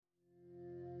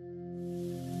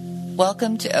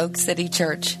Welcome to Oak City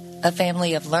Church, a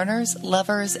family of learners,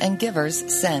 lovers, and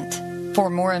givers sent. For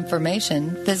more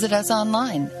information, visit us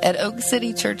online at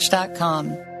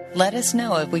oakcitychurch.com. Let us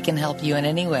know if we can help you in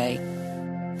any way.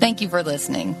 Thank you for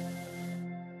listening.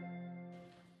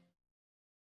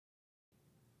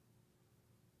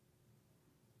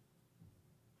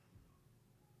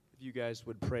 If you guys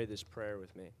would pray this prayer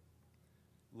with me.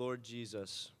 Lord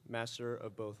Jesus, Master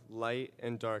of both light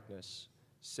and darkness,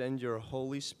 send your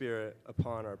Holy Spirit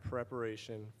upon our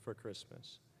preparation for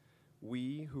Christmas.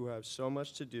 We who have so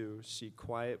much to do seek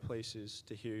quiet places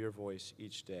to hear your voice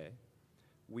each day.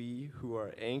 We who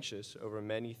are anxious over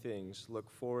many things look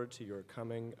forward to your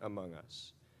coming among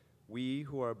us. We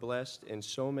who are blessed in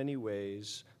so many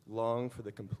ways long for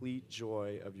the complete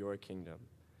joy of your kingdom.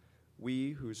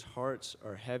 We whose hearts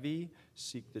are heavy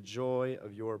seek the joy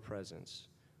of your presence.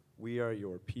 We are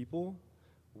your people,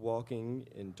 walking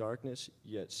in darkness,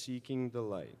 yet seeking the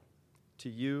light. To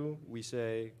you we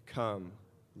say, come,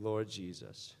 Lord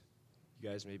Jesus. You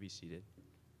guys may be seated.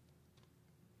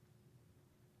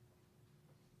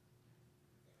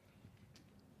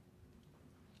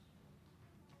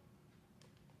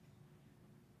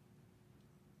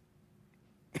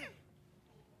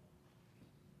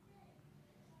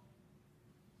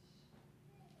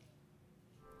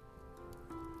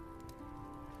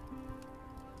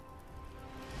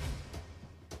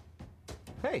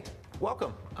 Hey,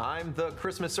 welcome. I'm the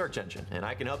Christmas search engine, and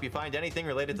I can help you find anything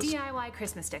related to DIY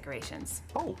Christmas decorations.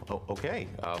 Okay.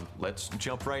 Let's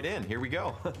jump right in. Here we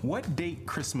go. What date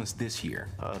Christmas this year?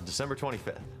 December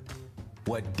 25th.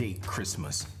 What date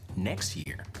Christmas next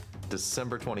year?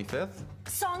 December 25th?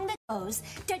 Song that goes.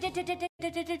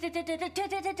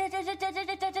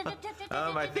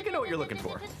 I think I know what you're looking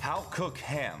for. How cook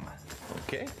ham?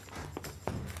 Okay.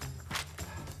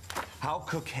 How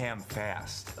cook ham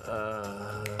fast?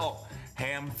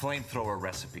 Ham flamethrower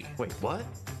recipe. Wait, what?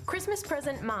 Christmas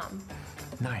present mom.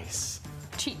 Nice.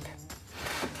 Cheap.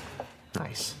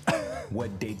 Nice.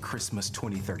 What date Christmas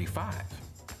 2035?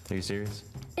 Are you serious?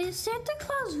 Is Santa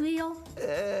Claus real?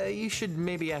 You should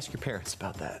maybe ask your parents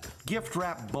about that. Gift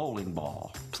wrap bowling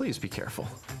ball. Please be careful.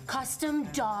 Custom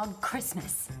dog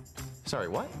Christmas. Sorry,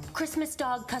 what? Christmas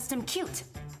dog custom cute.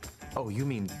 Oh, you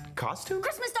mean costume?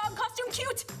 Christmas dog costume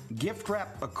cute. Gift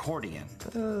wrap accordion.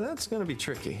 That's gonna be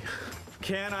tricky.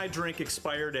 Can I drink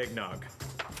expired eggnog?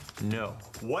 No.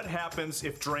 What happens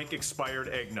if drank expired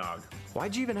eggnog?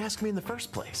 Why'd you even ask me in the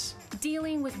first place?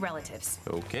 Dealing with relatives.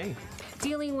 Okay.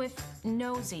 Dealing with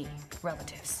nosy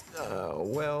relatives.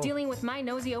 Well... Dealing with my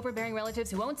nosy, overbearing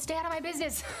relatives who won't stay out of my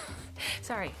business.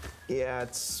 Sorry. Yeah,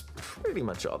 it's pretty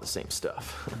much all the same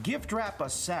stuff. Gift wrap a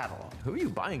saddle. Who are you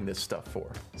buying this stuff for?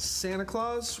 Santa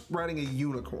Claus riding a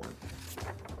unicorn.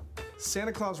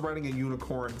 Santa Claus riding a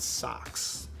unicorn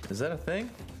socks. Is that a thing?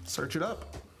 Search it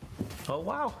up. Oh,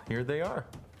 wow. Here they are.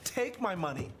 Take my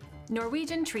money.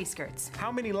 Norwegian tree skirts.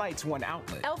 How many lights, one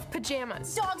outlet? Elf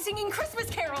pajamas. Dog singing Christmas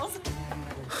carols.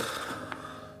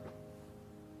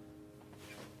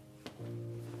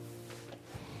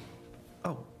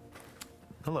 Oh.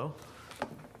 Hello.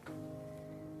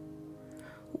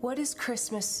 What is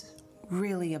Christmas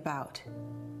really about?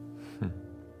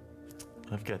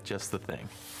 I've got just the thing.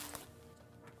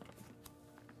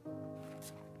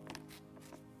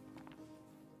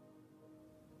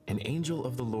 An angel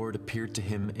of the Lord appeared to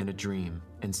him in a dream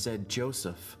and said,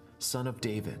 Joseph, son of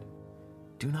David,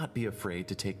 do not be afraid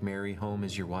to take Mary home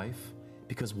as your wife,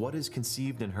 because what is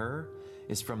conceived in her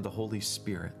is from the Holy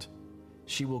Spirit.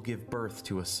 She will give birth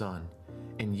to a son,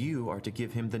 and you are to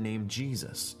give him the name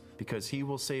Jesus, because he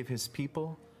will save his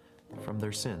people from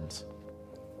their sins.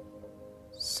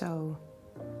 So,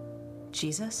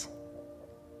 Jesus?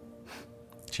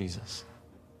 Jesus.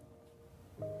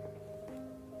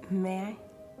 May I?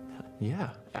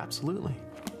 Yeah, absolutely.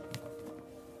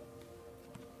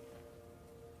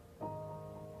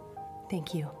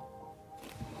 Thank you.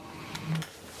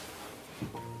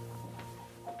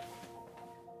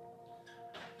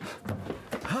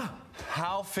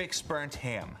 How fix burnt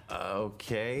ham?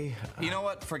 Okay. You know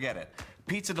what? Forget it.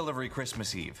 Pizza delivery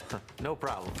Christmas Eve. No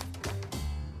problem.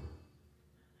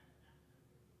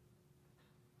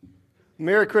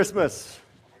 Merry Christmas.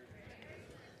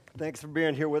 Thanks for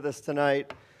being here with us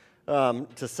tonight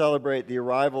to celebrate the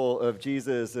arrival of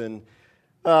Jesus. And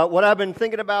what I've been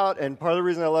thinking about, and part of the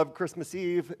reason I love Christmas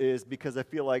Eve, is because I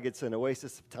feel like it's an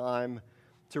oasis of time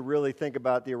to really think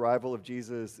about the arrival of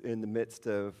Jesus in the midst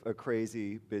of a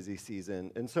crazy, busy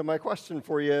season. And so my question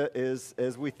for you is,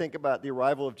 as we think about the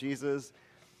arrival of Jesus,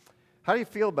 how do you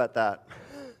feel about that?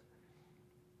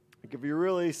 Like if you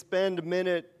really spend a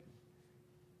minute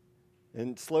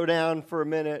and slow down for a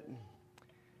minute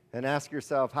and ask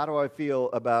yourself, how do I feel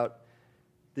about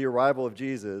the arrival of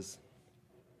Jesus?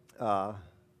 How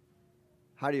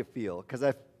do you feel? Because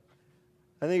I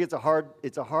think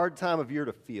it's a hard time of year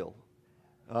to feel.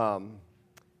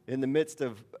 In the midst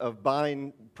of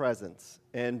buying presents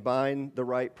and buying the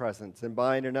right presents and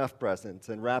buying enough presents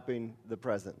and wrapping the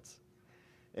presents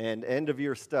and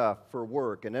end-of-year stuff for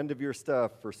work and end-of-year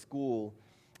stuff for school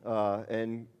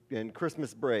and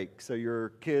Christmas break so your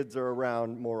kids are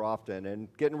around more often and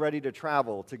getting ready to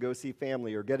travel to go see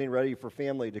family or getting ready for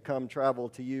family to come travel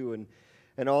to you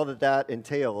and all that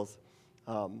entails.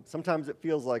 Sometimes it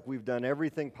feels like we've done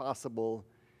everything possible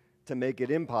to make it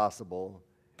impossible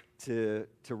to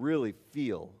really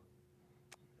feel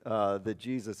that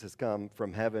Jesus has come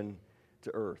from heaven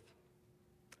to earth.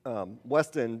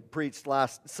 Weston preached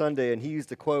last Sunday, and he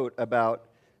used a quote about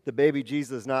the baby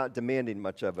Jesus not demanding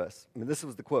much of us. I mean, this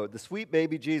was the quote: "The sweet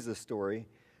baby Jesus story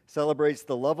celebrates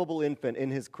the lovable infant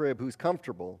in his crib who's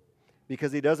comfortable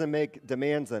because he doesn't make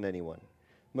demands on anyone.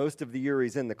 Most of the year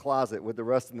he's in the closet with the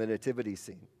rest of the nativity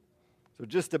scene. So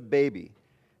just a baby,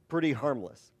 pretty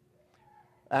harmless.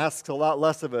 Asks a lot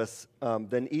less of us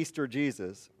than Easter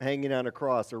Jesus hanging on a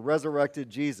cross or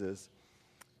resurrected Jesus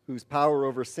whose power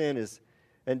over sin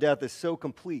and death is so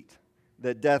complete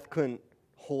that death couldn't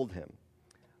hold him.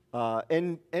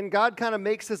 And God kind of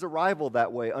makes his arrival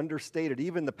that way, understated.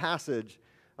 Even the passage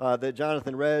that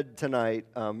Jonathan read tonight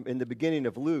in the beginning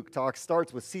of Luke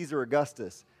starts with Caesar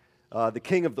Augustus, the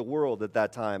king of the world at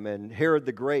that time, and Herod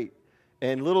the Great.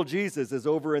 And little Jesus is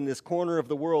over in this corner of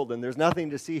the world, and there's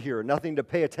nothing to see here, nothing to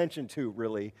pay attention to,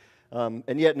 really.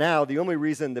 And yet now, the only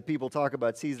reason that people talk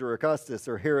about Caesar Augustus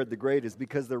or Herod the Great is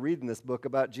because they're reading this book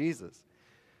about Jesus.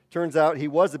 Turns out he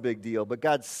was a big deal, but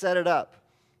God set it up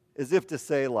as if to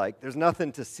say, like, there's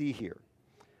nothing to see here.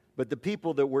 But the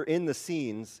people that were in the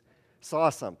scenes saw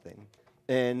something,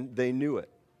 and they knew it.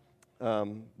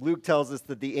 Luke tells us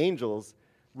that the angels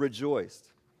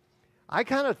rejoiced. I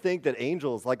kind of think that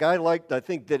angels, I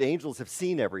think that angels have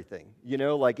seen everything. You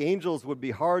know, like angels would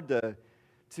be hard to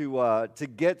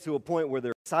get to a point where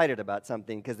they're excited about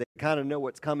something because they kind of know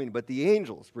what's coming. But the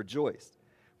angels rejoiced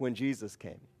when Jesus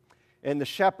came. And the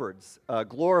shepherds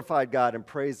glorified God and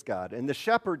praised God. And the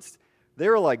shepherds, they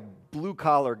were like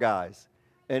blue-collar guys.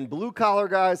 And blue-collar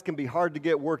guys can be hard to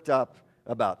get worked up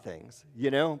about things, you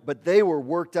know? But they were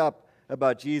worked up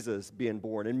about Jesus being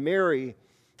born. And Mary,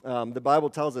 the Bible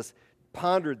tells us,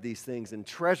 pondered these things and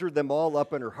treasured them all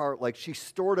up in her heart. Like she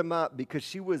stored them up because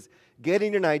she was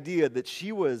getting an idea that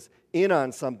she was in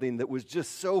on something that was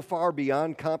just so far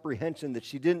beyond comprehension that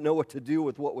she didn't know what to do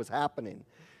with what was happening.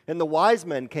 And the wise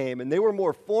men came, and they were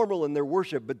more formal in their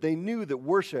worship, but they knew that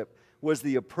worship was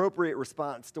the appropriate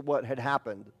response to what had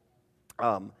happened.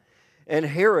 And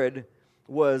Herod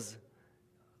was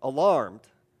alarmed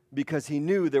because he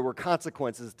knew there were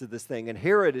consequences to this thing. And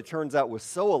Herod, it turns out, was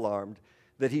so alarmed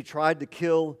that he tried to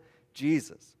kill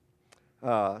Jesus.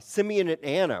 Simeon and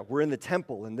Anna were in the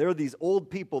temple, and they're these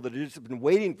old people that have just been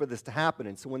waiting for this to happen.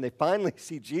 And so when they finally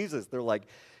see Jesus, they're like,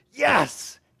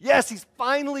 yes, he's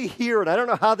finally here. And I don't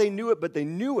know how they knew it, but they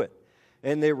knew it.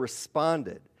 And they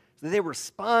responded. So they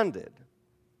responded.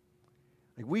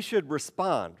 Like we should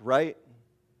respond, right?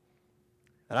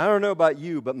 And I don't know about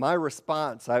you, but my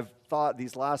response, I've thought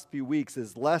these last few weeks,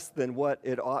 is less than what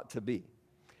it ought to be.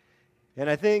 And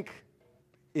I think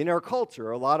in our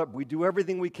culture, we do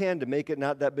everything we can to make it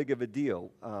not that big of a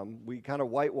deal. We kind of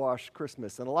whitewash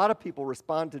Christmas. And a lot of people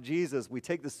respond to Jesus. We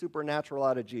take the supernatural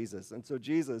out of Jesus. And so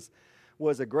Jesus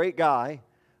was a great guy,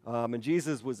 and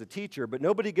Jesus was a teacher, but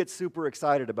nobody gets super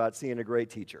excited about seeing a great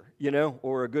teacher, you know,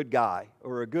 or a good guy,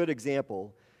 or a good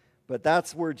example. But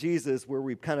that's where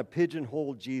we've kind of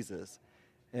pigeonholed Jesus.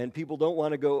 And people don't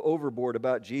want to go overboard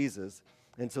about Jesus.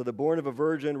 And so the born of a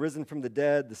virgin, risen from the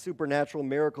dead, the supernatural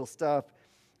miracle stuff,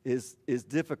 is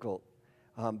difficult.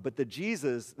 But the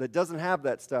Jesus that doesn't have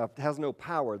that stuff has no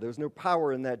power. There's no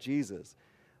power in that Jesus.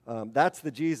 That's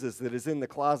the Jesus that is in the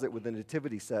closet with the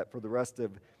nativity set for the rest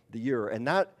of the year. And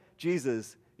that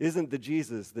Jesus isn't the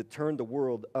Jesus that turned the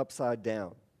world upside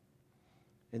down.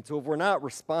 And so if we're not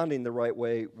responding the right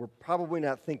way, we're probably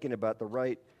not thinking about the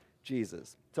right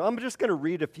Jesus. So I'm just going to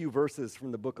read a few verses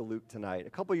from the book of Luke tonight. A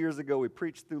couple years ago, we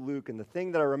preached through Luke, and the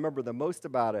thing that I remember the most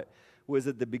about it was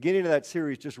at the beginning of that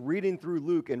series, just reading through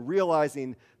Luke and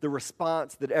realizing the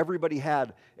response that everybody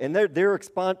had. And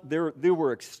they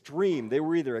were extreme. They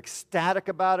were either ecstatic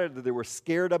about it, or they were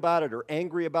scared about it, or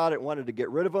angry about it, and wanted to get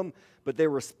rid of them. But they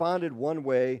responded one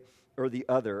way or the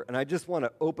other. And I just want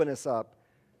to open us up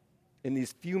in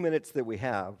these few minutes that we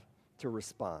have to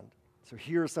respond. So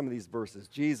here are some of these verses.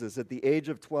 Jesus, at the age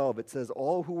of 12, it says,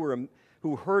 all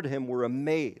who heard him were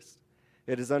amazed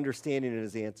at his understanding and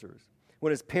his answers.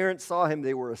 When his parents saw him,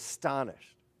 they were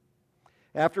astonished.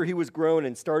 After he was grown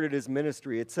and started his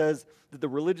ministry, it says that the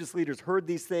religious leaders heard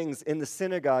these things in the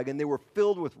synagogue, and they were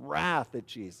filled with wrath at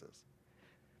Jesus.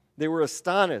 They were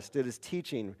astonished at his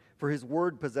teaching, for his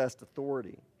word possessed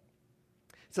authority.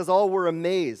 It says, all were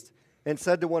amazed and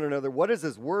said to one another, what is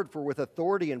his word? For with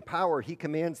authority and power he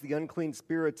commands the unclean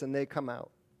spirits, and they come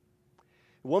out.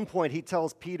 At one point, he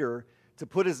tells Peter to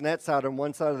put his nets out on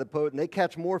one side of the boat, and they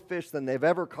catch more fish than they've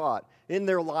ever caught in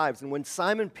their lives. And when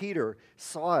Simon Peter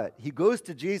saw it, he goes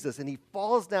to Jesus, and he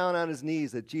falls down on his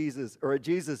knees at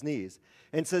Jesus' knees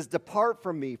and says, depart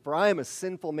from me, for I am a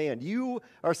sinful man. You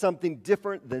are something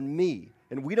different than me,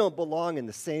 and we don't belong in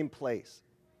the same place.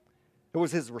 It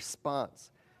was his response.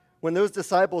 When those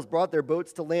disciples brought their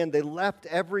boats to land, they left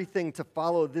everything to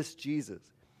follow this Jesus.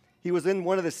 He was in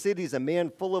one of the cities. A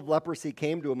man full of leprosy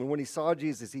came to him, and when he saw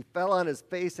Jesus, he fell on his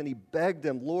face and he begged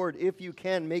him, Lord, if you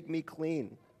can, make me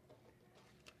clean.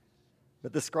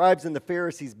 But the scribes and the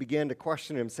Pharisees began to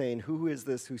question him, saying, who is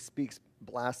this who speaks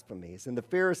blasphemies? And the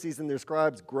Pharisees and their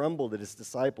scribes grumbled at his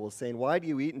disciples, saying, why do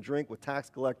you eat and drink with tax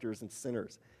collectors and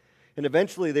sinners? And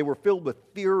eventually they were filled with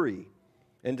fury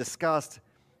and discussed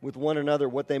with one another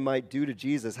what they might do to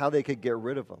Jesus, how they could get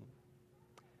rid of him.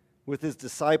 With his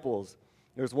disciples,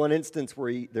 there's one instance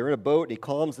where they're in a boat, and he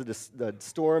calms the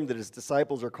storm that his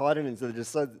disciples are caught in, and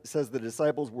says the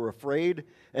disciples were afraid,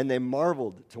 and they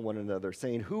marveled to one another,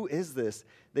 saying, who is this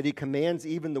that he commands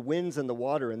even the winds and the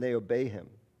water, and they obey him?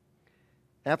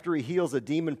 After he heals a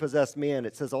demon-possessed man,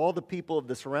 it says all the people of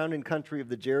the surrounding country of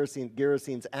the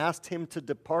Gerasenes asked him to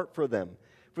depart from them,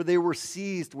 for they were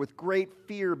seized with great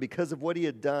fear because of what he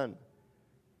had done.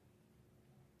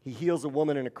 He heals a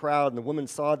woman in a crowd, and the woman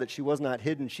saw that she was not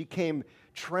hidden. She came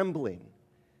trembling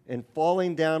and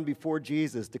falling down before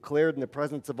Jesus, declared in the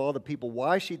presence of all the people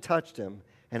why she touched him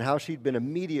and how she'd been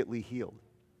immediately healed.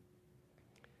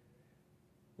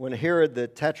 When Herod the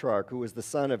Tetrarch, who was the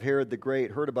son of Herod the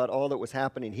Great, heard about all that was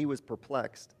happening, he was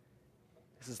perplexed.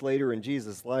 This is later in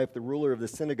Jesus' life. The ruler of the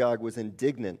synagogue was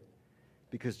indignant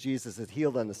because Jesus had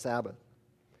healed on the Sabbath.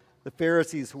 The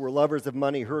Pharisees, who were lovers of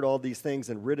money, heard all these things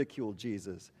and ridiculed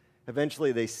Jesus.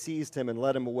 Eventually, they seized him and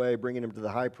led him away, bringing him to the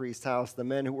high priest's house. The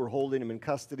men who were holding him in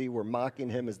custody were mocking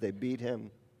him as they beat him.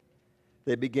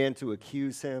 They began to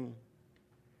accuse him.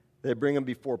 They bring him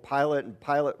before Pilate, and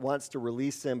Pilate wants to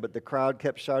release him, but the crowd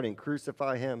kept shouting,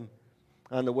 crucify him.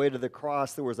 On the way to the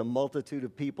cross, there was a multitude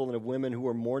of people and of women who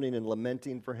were mourning and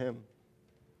lamenting for him.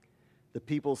 The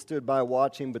people stood by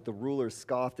watching, but the rulers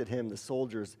scoffed at him. The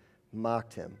soldiers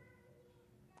mocked him.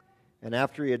 And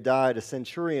after he had died, a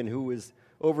centurion who was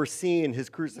overseeing his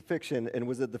crucifixion and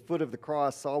was at the foot of the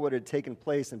cross saw what had taken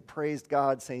place and praised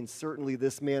God, saying, certainly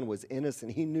this man was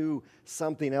innocent. He knew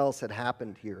something else had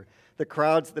happened here. The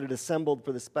crowds that had assembled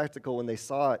for the spectacle, when they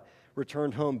saw it,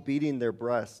 returned home beating their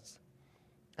breasts.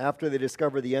 After they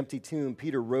discovered the empty tomb,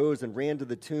 Peter rose and ran to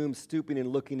the tomb, stooping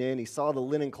and looking in. He saw the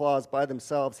linen cloths by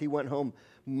themselves. He went home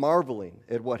marveling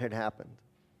at what had happened.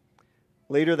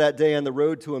 Later that day on the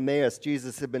road to Emmaus,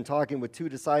 Jesus had been talking with two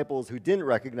disciples who didn't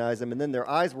recognize him, and then their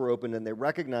eyes were opened and they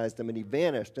recognized him, and he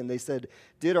vanished. And they said,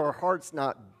 did our hearts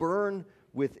not burn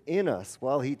within us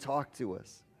while he talked to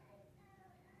us?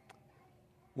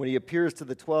 When he appears to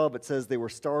the 12, it says they were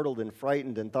startled and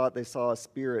frightened and thought they saw a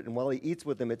spirit. And while he eats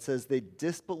with them, it says they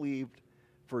disbelieved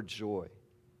for joy.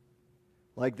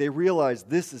 Like they realized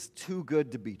this is too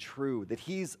good to be true, that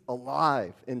he's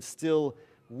alive and still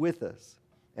with us.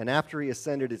 And after he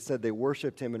ascended, it said they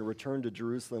worshiped him and returned to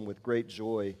Jerusalem with great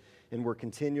joy and were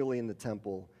continually in the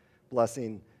temple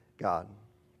blessing God.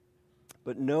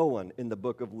 But no one in the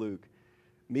book of Luke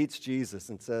meets Jesus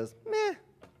and says, meh,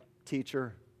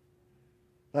 teacher.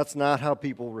 That's not how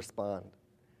people respond.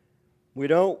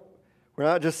 We're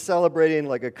not just celebrating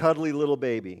like a cuddly little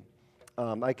baby.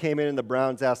 I came in and the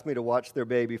Browns asked me to watch their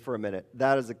baby for a minute.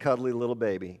 That is a cuddly little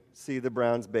baby. See the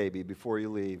Browns' baby before you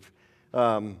leave.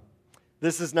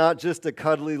 This is not just a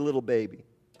cuddly little baby.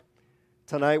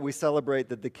 Tonight we celebrate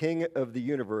that the King of the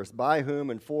universe, by whom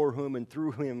and for whom and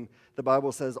through whom, the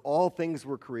Bible says, all things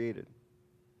were created,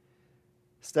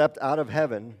 stepped out of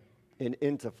heaven and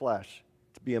into flesh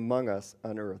to be among us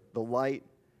on earth. The light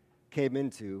came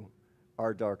into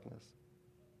our darkness.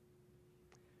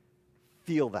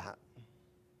 Feel that.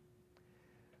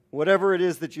 Whatever it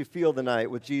is that you feel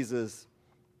tonight with Jesus,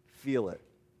 feel it.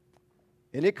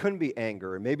 And it couldn't be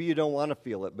anger, and maybe you don't want to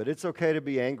feel it, but it's okay to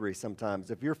be angry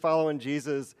sometimes. If you're following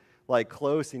Jesus like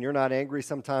close and you're not angry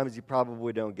sometimes, you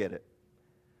probably don't get it.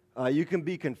 You can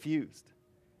be confused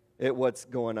at what's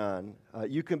going on.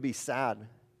 You can be sad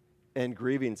and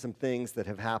grieving some things that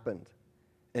have happened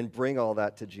and bring all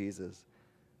that to Jesus.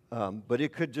 but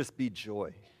it could just be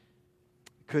joy.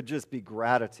 It could just be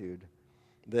gratitude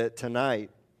that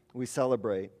tonight we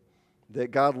celebrate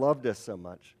that God loved us so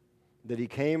much, that he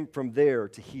came from there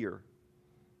to here,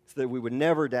 so that we would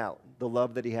never doubt the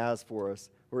love that he has for us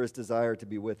or his desire to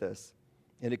be with us.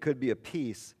 And it could be a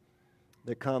peace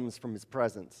that comes from his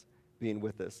presence being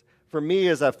with us. For me,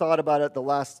 as I've thought about it the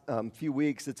last few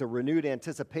weeks, it's a renewed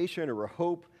anticipation or a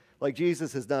hope. Like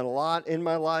Jesus has done a lot in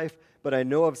my life, but I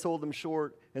know I've sold him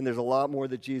short, and there's a lot more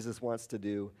that Jesus wants to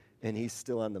do, and he's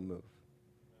still on the move.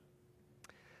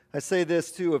 I say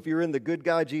this too, if you're in the good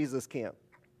guy Jesus camp,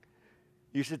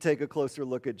 you should take a closer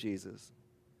look at Jesus,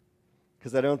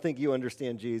 because I don't think you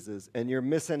understand Jesus, and you're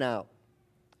missing out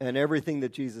on everything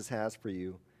that Jesus has for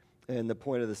you and the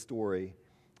point of the story,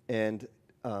 and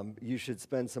you should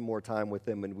spend some more time with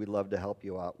him, and we'd love to help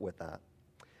you out with that.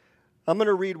 I'm going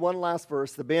to read one last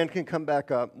verse. The band can come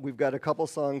back up. We've got a couple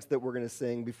songs that we're going to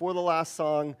sing. Before the last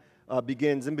song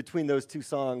begins, in between those two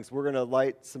songs, we're going to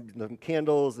light some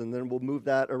candles, and then we'll move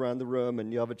that around the room,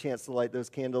 and you'll have a chance to light those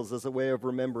candles as a way of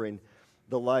remembering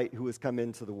the light who has come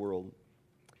into the world.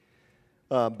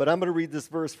 But I'm going to read this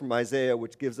verse from Isaiah,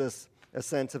 which gives us a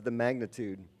sense of the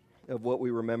magnitude of what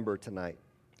we remember tonight.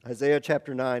 Isaiah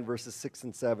chapter 9, verses 6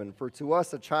 and 7. For to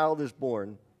us a child is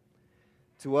born,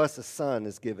 to us a son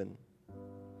is given,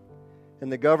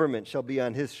 and the government shall be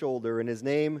on his shoulder, and his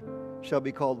name shall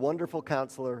be called Wonderful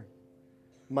Counselor,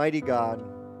 Mighty God,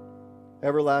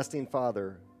 Everlasting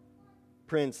Father,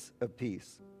 Prince of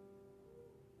Peace.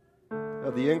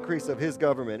 Of the increase of his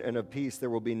government and of peace there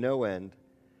will be no end,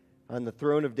 on the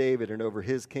throne of David and over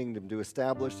his kingdom, to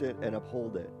establish it and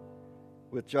uphold it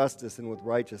with justice and with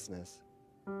righteousness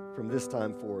from this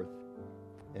time forth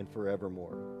and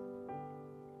forevermore.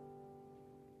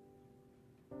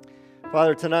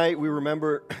 Father, tonight we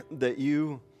remember that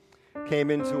you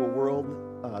came into a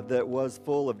world that was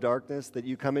full of darkness, that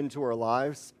you come into our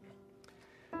lives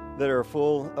that are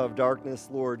full of darkness,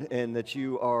 Lord, and that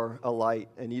you are a light,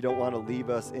 and you don't want to leave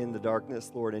us in the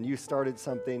darkness, Lord. And you started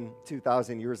something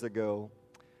 2,000 years ago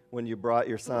when you brought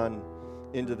your Son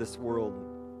into this world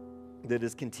that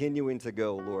is continuing to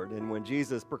go, Lord. And when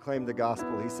Jesus proclaimed the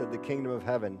gospel, he said the kingdom of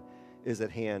heaven is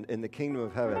at hand, and the kingdom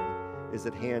of heaven is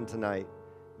at hand tonight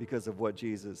because of what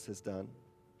Jesus has done.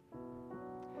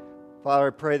 Father,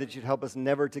 I pray that you'd help us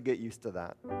never to get used to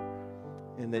that,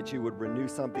 and that you would renew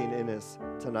something in us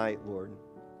tonight, Lord,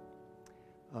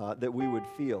 that we would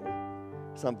feel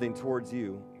something towards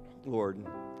you, Lord,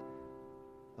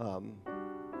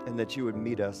 and that you would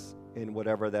meet us in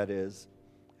whatever that is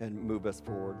and move us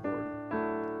forward, Lord.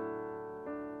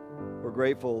 We're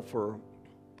grateful for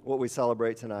what we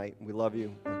celebrate tonight. We love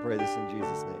you and pray this in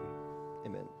Jesus' name.